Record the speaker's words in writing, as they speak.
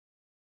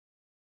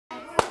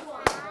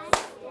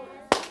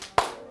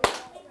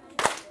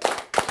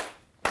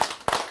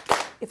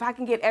If I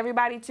can get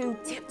everybody to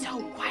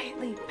tiptoe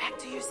quietly back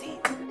to your seat.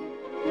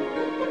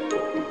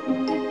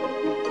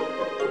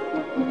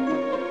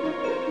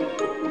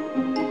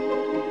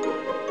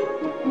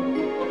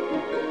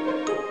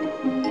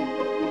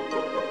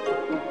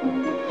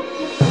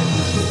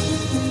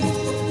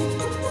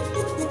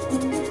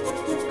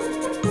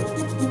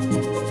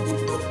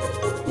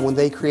 When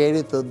they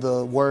created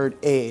the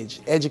word EDGE,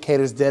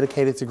 educators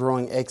dedicated to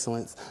growing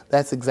excellence,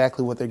 that's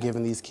exactly what they're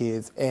giving these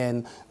kids.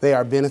 And they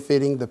are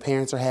benefiting, the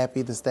parents are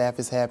happy, the staff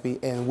is happy,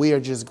 and we are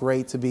just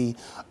great to be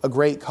a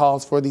great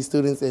cause for these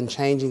students and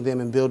changing them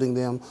and building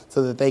them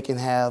so that they can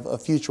have a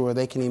future where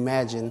they can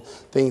imagine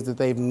things that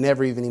they've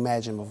never even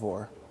imagined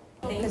before.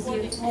 Thank you.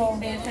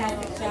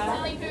 Fantastic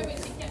job.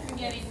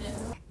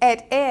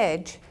 At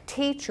EDGE,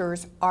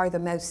 teachers are the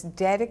most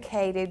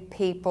dedicated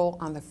people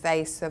on the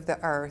face of the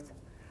earth.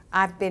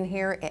 I've been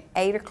here at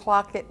 8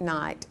 o'clock at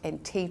night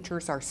and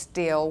teachers are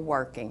still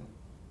working.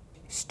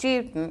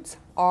 Students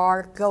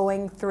are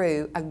going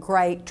through a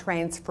great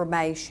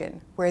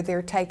transformation where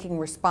they're taking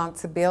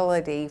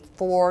responsibility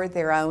for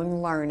their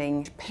own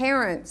learning.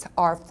 Parents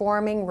are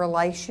forming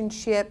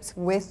relationships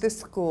with the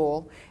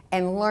school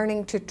and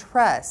learning to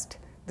trust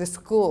the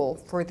school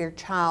for their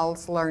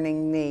child's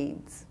learning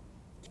needs.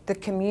 The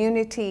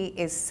community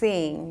is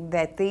seeing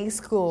that these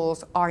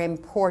schools are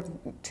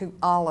important to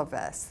all of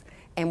us,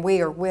 and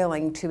we are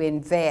willing to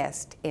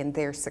invest in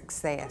their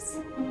success.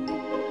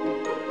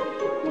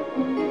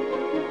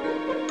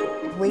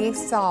 We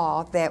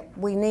saw that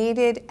we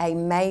needed a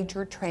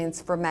major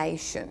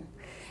transformation,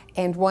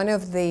 and one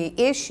of the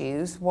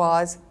issues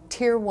was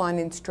Tier 1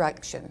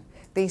 instruction.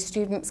 These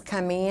students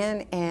come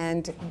in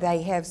and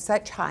they have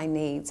such high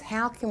needs.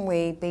 How can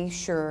we be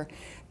sure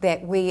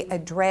that we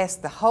address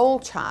the whole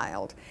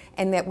child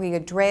and that we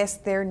address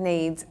their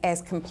needs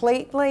as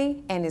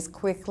completely and as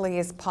quickly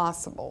as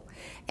possible?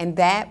 And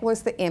that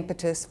was the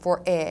impetus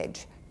for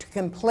EDGE, to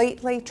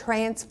completely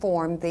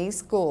transform these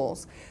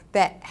schools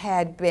that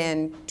had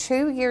been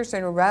 2 years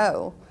in a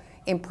row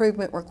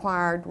improvement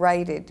required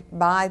rated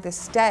by the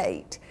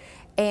state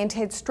and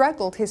had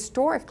struggled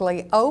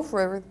historically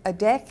over a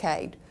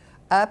decade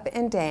up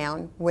and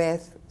down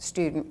with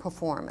student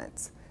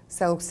performance.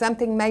 So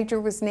something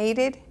major was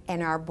needed,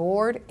 and our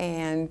board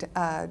and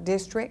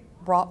district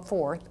brought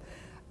forth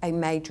a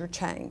major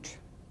change.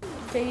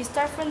 Okay, you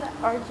start from the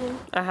origin.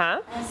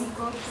 Uh-huh. And we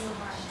go to the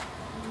line.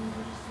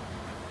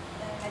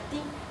 I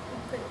think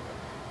we put...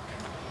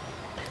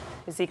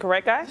 Is he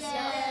correct, guys?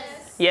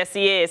 Yes. Yes,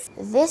 he is.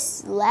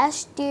 This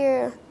last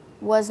year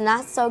was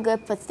not so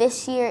good, but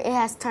this year it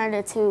has turned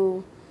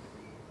into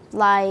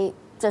like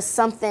just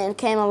something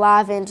came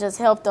alive and just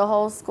helped the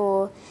whole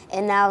school,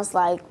 and now it's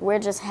like we're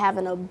just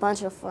having a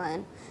bunch of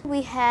fun.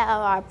 We have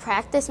our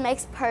practice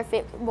makes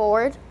perfect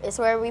board. It's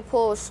where we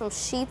pull some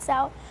sheets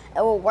out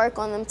and we'll work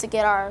on them to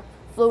get our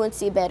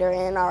fluency better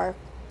in our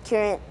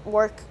current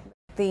work.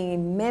 The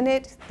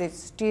minute the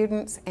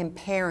students and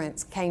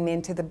parents came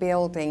into the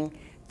building,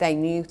 they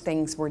knew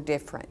things were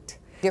different.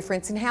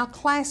 Difference in how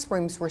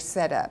classrooms were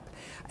set up,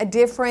 a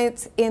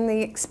difference in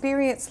the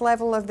experience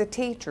level of the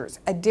teachers,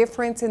 a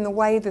difference in the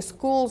way the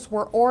schools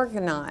were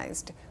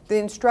organized, the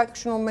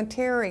instructional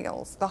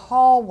materials, the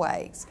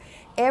hallways.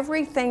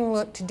 Everything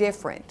looked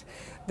different.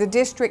 The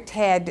district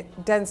had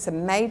done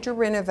some major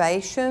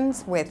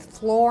renovations with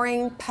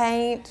flooring,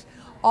 paint,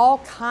 all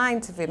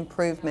kinds of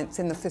improvements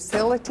in the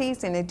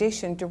facilities, in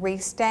addition to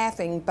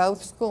restaffing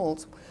both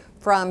schools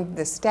from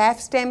the staff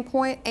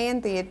standpoint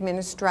and the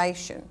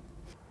administration.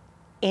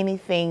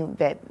 Anything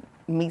that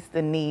meets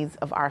the needs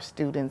of our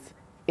students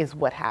is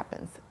what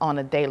happens on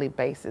a daily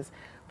basis.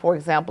 For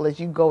example, as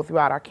you go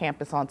throughout our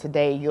campus on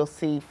today, you'll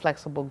see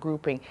flexible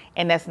grouping,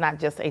 and that's not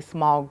just a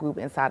small group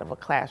inside of a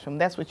classroom.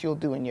 That's what you'll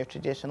do in your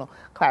traditional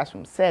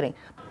classroom setting.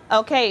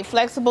 Okay,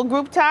 flexible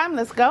group time,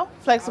 let's go.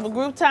 Flexible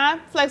group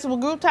time,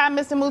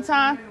 Mr.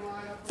 Mouton.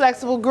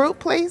 Flexible group,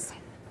 please.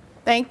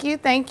 Thank you,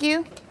 thank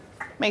you.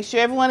 Make sure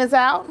everyone is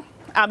out.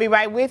 I'll be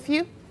right with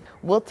you.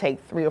 We'll take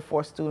 3 or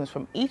 4 students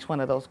from each one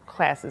of those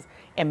classes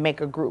and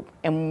make a group.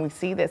 And when we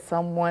see that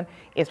someone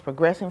is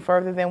progressing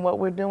further than what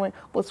we're doing,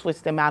 we'll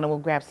switch them out and we'll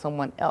grab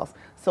someone else.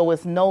 So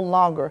it's no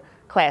longer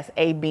class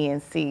A, B,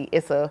 and C.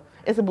 It's a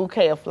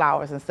bouquet of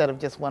flowers instead of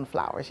just one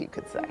flower, as you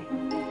could say.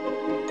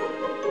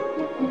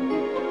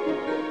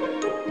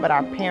 But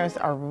our parents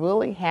are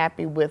really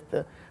happy with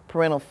the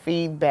parental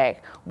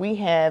feedback. We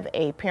have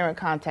a parent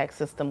contact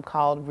system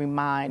called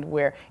Remind,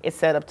 where it's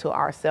set up to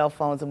our cell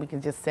phones and we can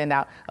just send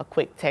out a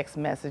quick text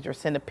message or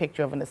send a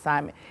picture of an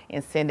assignment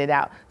and send it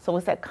out. So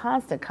it's that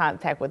constant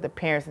contact with the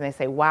parents, and they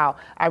say, wow,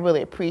 I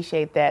really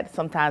appreciate that.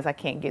 Sometimes I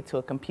can't get to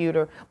a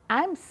computer.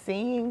 I'm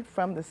seeing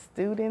from the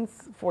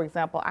students, for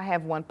example, I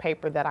have one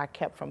paper that I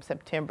kept from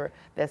September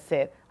that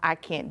said, I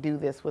can't do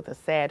this, with a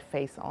sad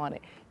face on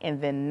it.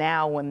 And then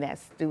now when that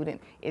student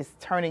is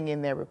turning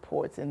in their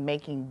reports and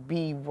making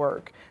B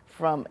work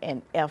from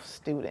an F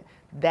student,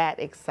 that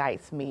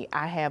excites me.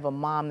 I have a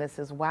mom that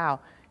says, wow,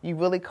 you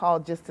really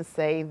called just to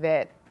say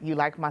that you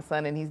like my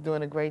son and he's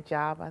doing a great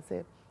job? I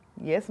said,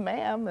 Yes,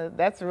 ma'am.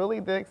 That's really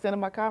the extent of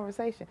my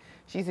conversation.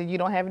 She said, you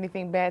don't have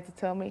anything bad to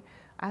tell me?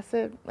 I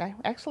said,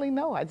 actually,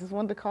 no. I just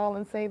wanted to call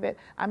and say that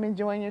I'm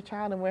enjoying your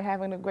child and we're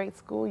having a great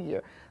school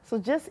year. So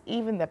just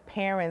even the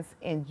parents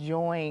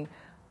enjoying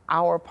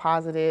our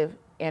positive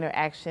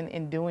interaction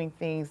and doing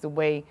things the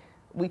way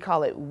we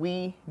call it,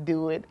 we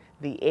do it,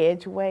 the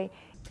EDGE way.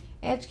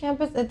 Edge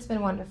Campus, it's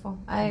been wonderful.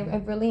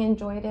 I've really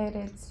enjoyed it.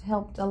 It's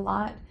helped a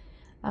lot.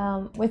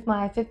 With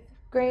my 5th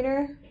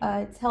grader,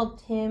 it's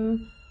helped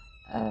him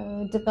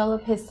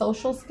develop his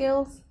social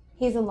skills.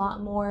 He's a lot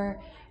more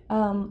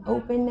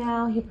open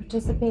now. He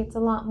participates a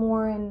lot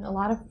more in a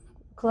lot of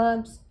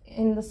clubs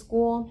in the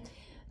school.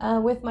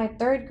 With my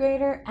 3rd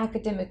grader,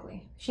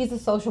 academically, she's a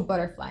social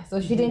butterfly,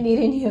 so she didn't need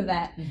any of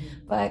that.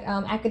 But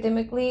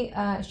academically,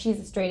 she's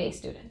a straight A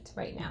student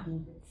right now.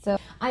 So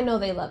I know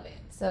they love it.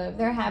 So if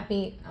they're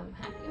happy, I'm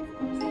happy, of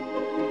course.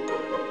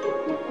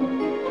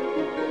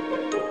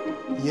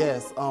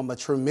 Yes, a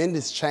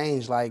tremendous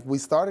change. Like, we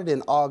started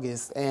in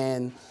August,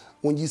 and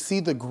when you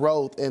see the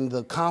growth and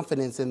the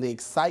confidence and the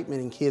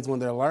excitement in kids when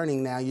they're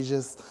learning now, you're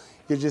just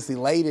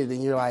elated,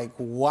 and you're like,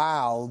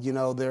 wow, you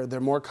know, they're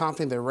more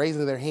confident, they're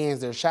raising their hands,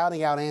 they're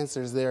shouting out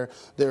answers, they're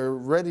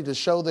ready to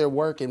show their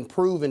work and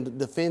prove and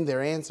defend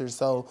their answers.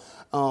 So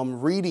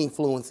reading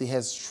fluency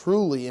has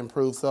truly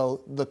improved.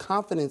 So the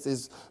confidence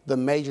is the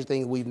major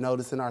thing we've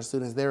noticed in our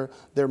students.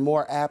 They're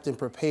more apt and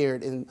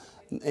prepared and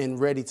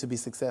ready to be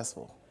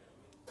successful.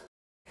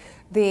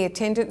 The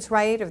attendance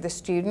rate of the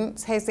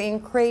students has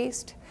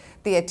increased.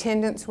 The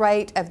attendance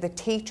rate of the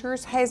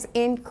teachers has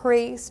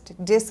increased.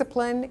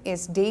 Discipline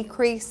is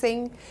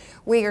decreasing.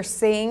 We are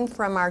seeing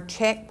from our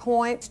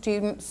checkpoint,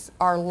 students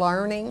are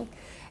learning,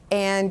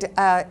 and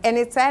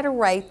it's at a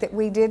rate that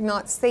we did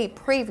not see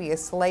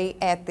previously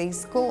at these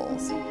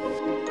schools.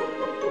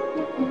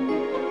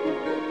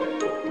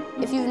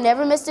 If you've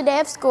never missed a day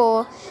of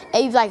school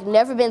and you've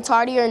never been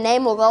tardy, your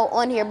name will go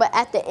on here, but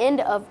at the end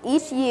of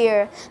each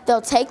year,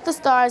 they'll take the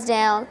stars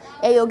down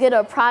and you'll get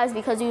a prize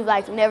because you've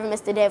never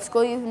missed a day of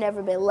school, you've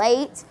never been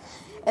late.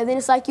 And then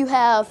it's you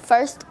have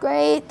 1st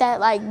grade that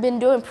been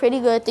doing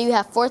pretty good, then you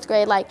have 4th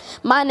grade,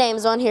 my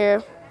name's on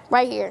here,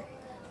 right here.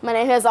 My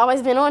name has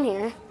always been on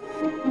here.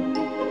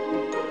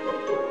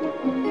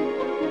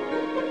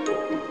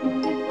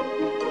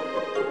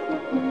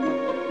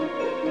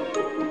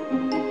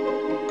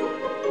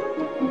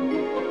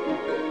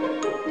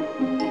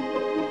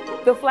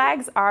 The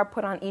flags are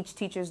put on each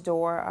teacher's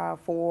door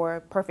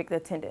for perfect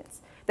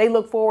attendance. They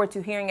look forward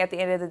to hearing at the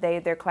end of the day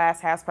their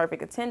class has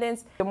perfect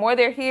attendance. The more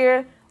they're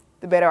here,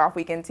 the better off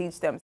we can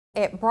teach them.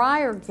 At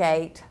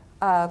Briargate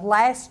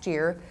last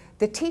year,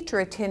 the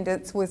teacher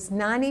attendance was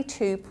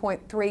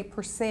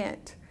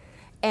 92.3%,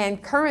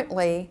 and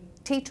currently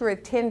teacher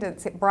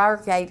attendance at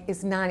Briargate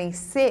is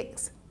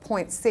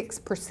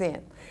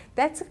 96.6%.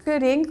 That's a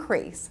good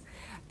increase.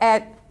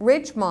 At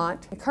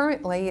Ridgemont,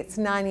 currently it's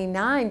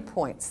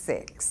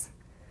 99.6%.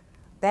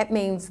 That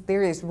means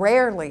there is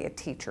rarely a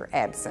teacher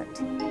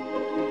absent.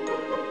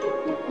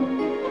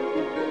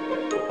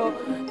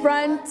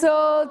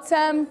 Frontal,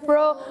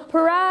 temporal,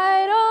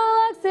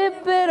 parietal,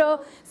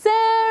 occipital, cerebellum,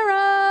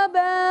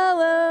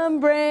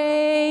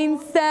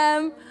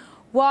 brainstem,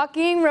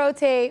 walking,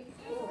 rotate.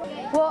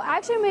 Well,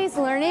 action-based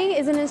learning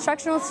is an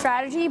instructional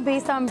strategy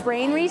based on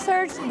brain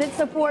research that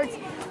supports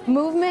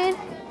movement,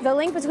 the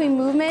link between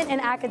movement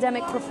and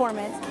academic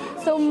performance.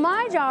 So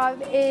my job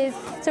is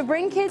to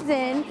bring kids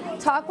in,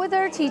 talk with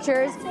their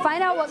teachers,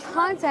 find out what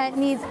content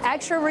needs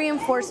extra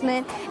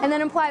reinforcement, and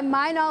then apply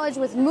my knowledge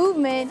with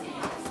movement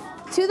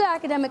to the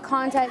academic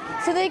content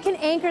so they can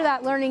anchor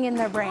that learning in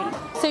their brain.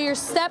 So your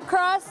step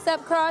cross,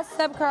 step cross,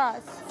 step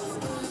cross.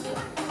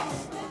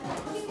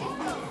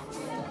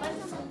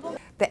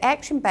 The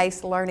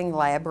Action-Based Learning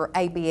Lab, or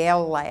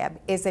ABL Lab,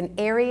 is an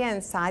area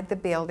inside the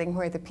building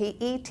where the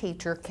PE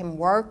teacher can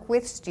work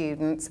with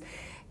students,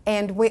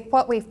 and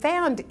what we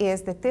found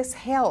is that this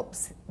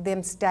helps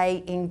them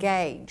stay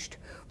engaged.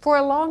 For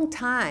a long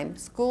time,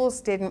 schools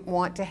didn't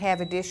want to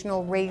have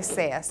additional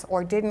recess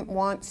or didn't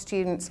want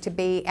students to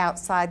be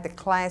outside the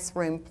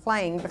classroom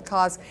playing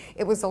because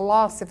it was a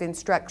loss of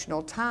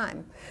instructional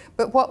time.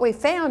 But what we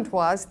found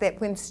was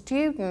that when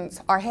students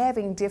are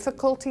having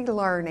difficulty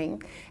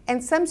learning,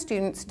 and some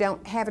students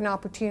don't have an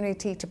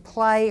opportunity to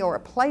play or a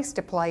place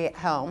to play at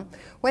home,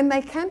 when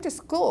they come to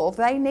school,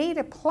 they need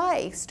a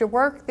place to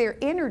work their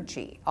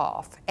energy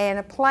off and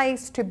a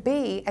place to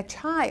be a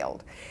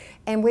child.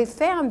 And we've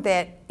found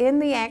that in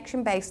the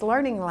Action-Based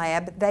Learning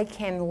Lab, they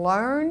can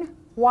learn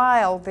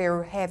while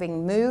they're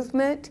having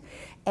movement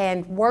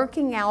and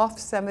working off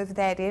some of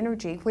that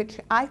energy, which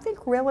I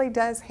think really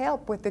does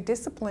help with the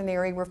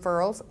disciplinary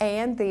referrals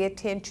and the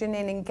attention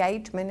and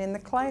engagement in the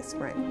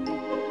classroom.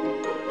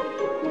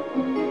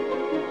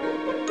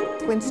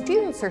 When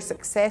students are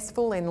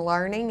successful in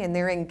learning and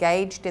they're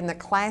engaged in the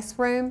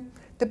classroom,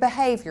 the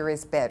behavior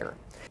is better.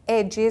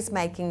 EDGE is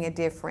making a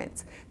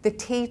difference. The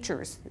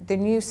teachers, the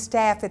new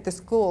staff at the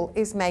school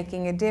is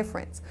making a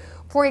difference.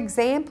 For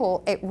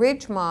example, at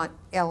Ridgemont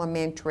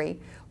Elementary,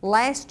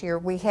 last year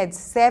we had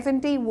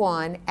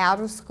 71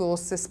 out-of-school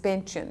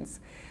suspensions.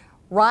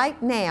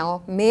 Right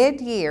now,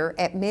 mid-year,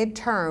 at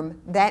midterm,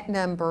 that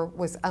number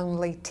was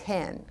only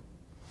 10.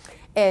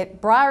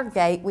 At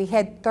Briargate, we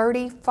had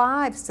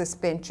 35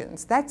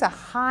 suspensions. That's a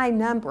high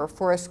number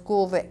for a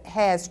school that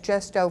has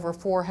just over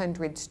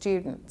 400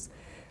 students.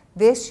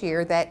 This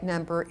year, that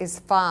number is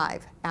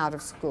 5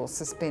 out-of-school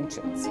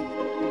suspensions.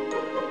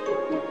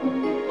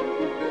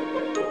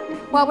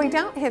 While we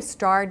don't have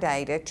STAR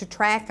data to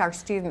track our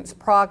students'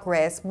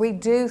 progress, we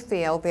do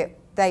feel that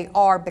they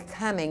are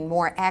becoming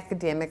more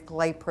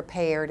academically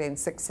prepared and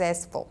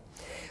successful.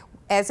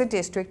 As a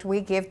district,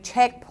 we give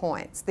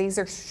checkpoints. These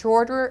are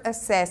shorter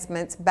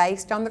assessments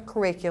based on the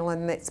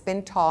curriculum that's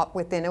been taught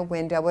within a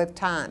window of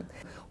time.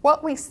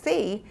 What we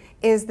see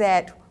is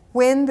that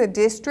when the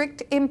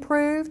district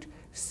improved,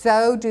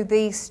 so do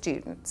these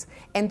students.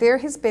 And there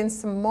has been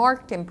some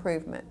marked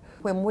improvement.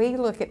 When we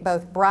look at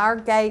both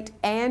Briargate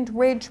and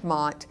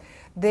Ridgemont,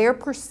 their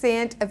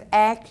percent of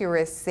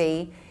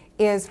accuracy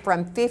is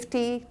from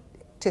 50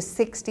 to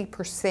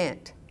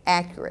 60%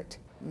 accurate.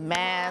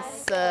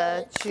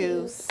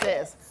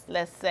 Massachusetts.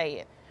 Let's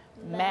say it.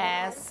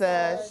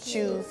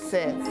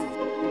 Massachusetts.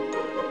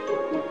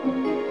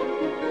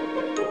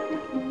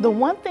 The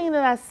one thing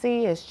that I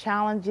see as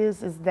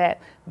challenges is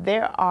that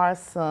there are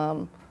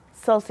some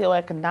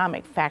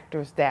socioeconomic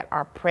factors that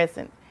are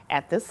present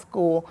at this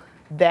school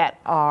that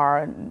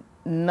are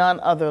none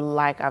other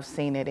like I've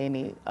seen at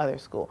any other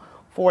school.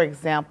 For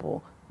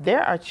example,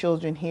 there are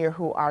children here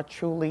who are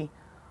truly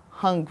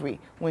hungry.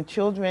 When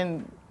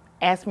children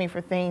ask me for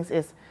things,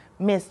 it's,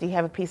 Miss, do you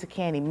have a piece of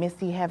candy? Miss,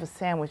 do you have a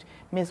sandwich?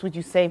 Miss, would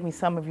you save me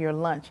some of your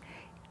lunch?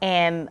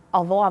 And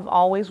although I've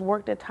always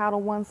worked at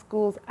Title I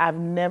schools, I've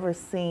never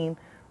seen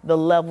the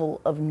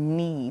level of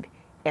need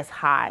as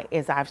high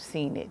as I've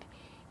seen it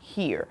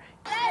here.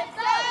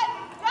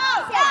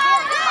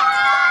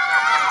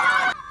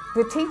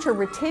 The teacher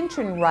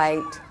retention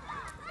rate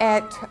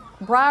at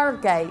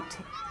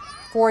Briargate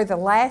for the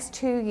last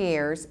 2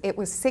 years, it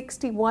was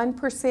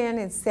 61%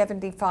 and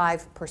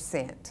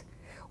 75%.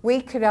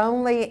 We could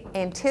only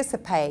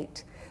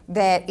anticipate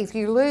that if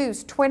you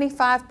lose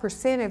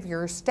 25% of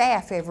your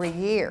staff every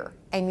year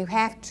and you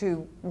have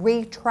to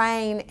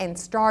retrain and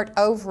start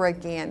over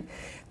again,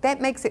 that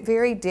makes it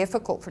very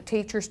difficult for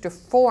teachers to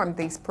form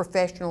these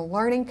professional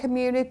learning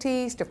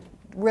communities, to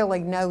really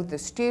know the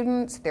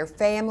students, their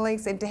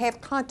families, and to have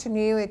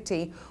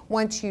continuity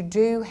once you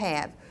do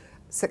have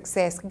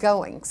success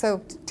going.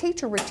 So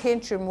teacher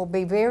retention will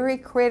be very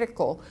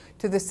critical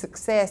to the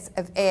success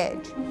of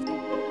EDGE.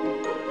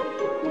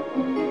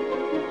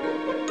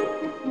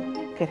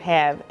 Could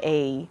have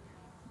a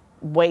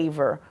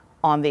waiver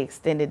on the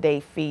extended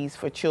day fees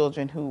for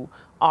children who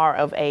are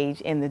of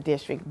age in the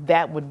district.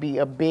 That would be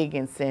a big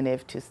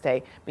incentive to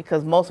stay,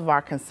 because most of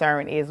our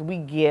concern is we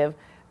give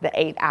the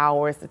 8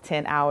 hours, the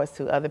 10 hours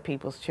to other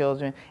people's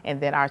children,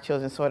 and then our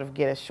children sort of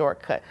get a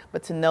shortcut.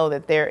 But to know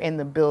that they're in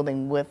the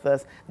building with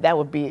us, that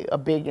would be a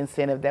big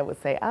incentive that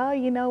would say, oh,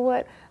 you know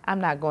what?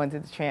 I'm not going to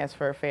the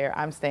transfer fair.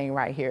 I'm staying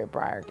right here at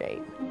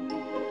Briargate.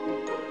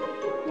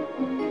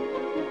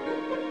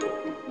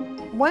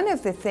 One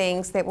of the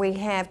things that we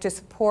have to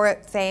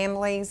support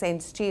families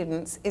and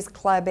students is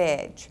Club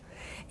EDGE.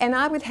 And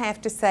I would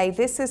have to say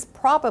this is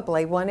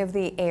probably one of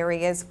the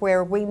areas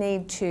where we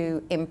need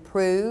to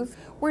improve.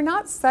 We're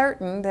not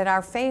certain that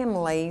our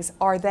families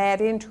are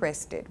that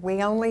interested.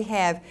 We only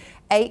have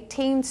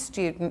 18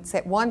 students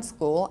at one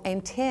school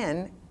and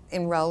 10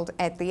 enrolled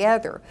at the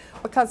other,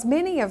 because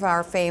many of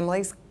our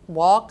families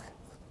walk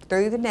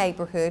through the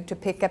neighborhood to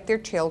pick up their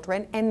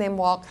children and then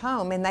walk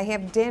home, and they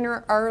have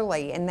dinner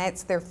early, and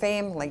that's their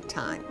family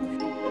time.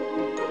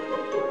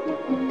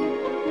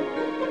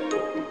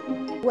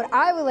 What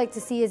I would like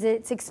to see is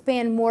to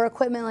expand more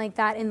equipment like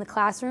that in the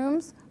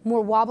classrooms,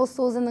 more wobble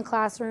stools in the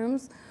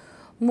classrooms,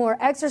 more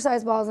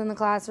exercise balls in the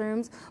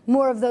classrooms,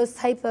 more of those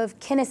type of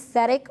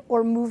kinesthetic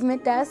or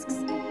movement desks.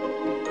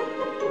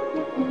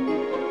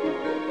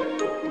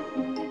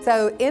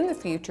 So in the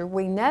future,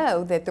 we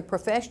know that the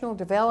professional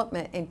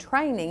development and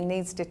training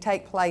needs to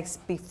take place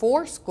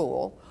before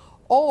school,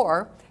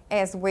 or,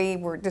 as we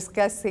were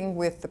discussing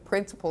with the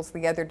principals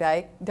the other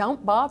day,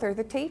 don't bother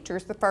the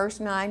teachers the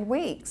first 9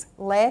 weeks.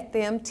 Let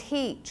them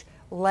teach.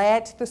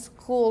 Let the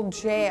school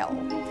gel.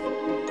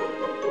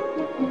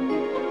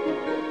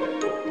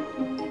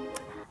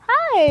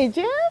 Hi,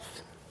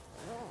 Jeff.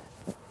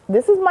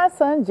 This is my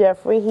son,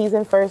 Jeffrey. He's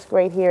in first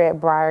grade here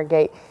at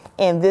Briargate,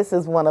 and this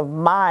is one of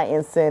my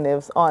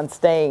incentives on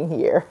staying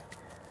here.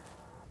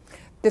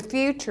 The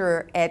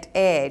future at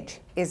EDGE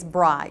is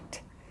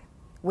bright.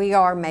 We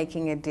are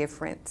making a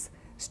difference.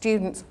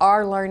 Students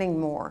are learning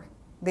more.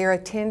 Their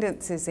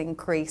attendance is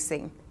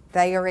increasing.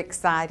 They are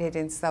excited,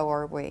 and so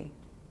are we.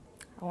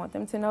 I want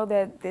them to know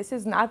that this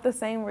is not the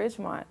same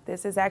Ridgemont.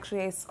 This is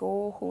actually a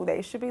school who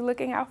they should be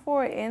looking out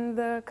for in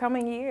the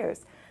coming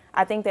years.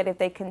 I think that if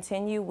they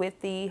continue with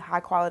the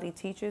high quality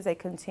teachers, they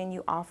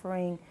continue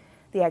offering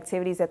the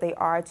activities that they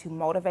are to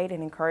motivate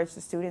and encourage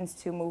the students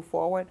to move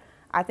forward,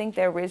 I think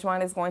that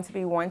Ridgemont is going to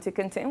be one to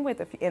contend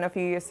with in a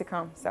few years to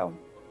come. So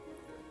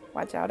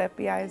watch out,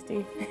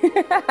 FBISD.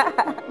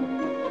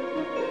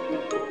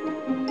 you.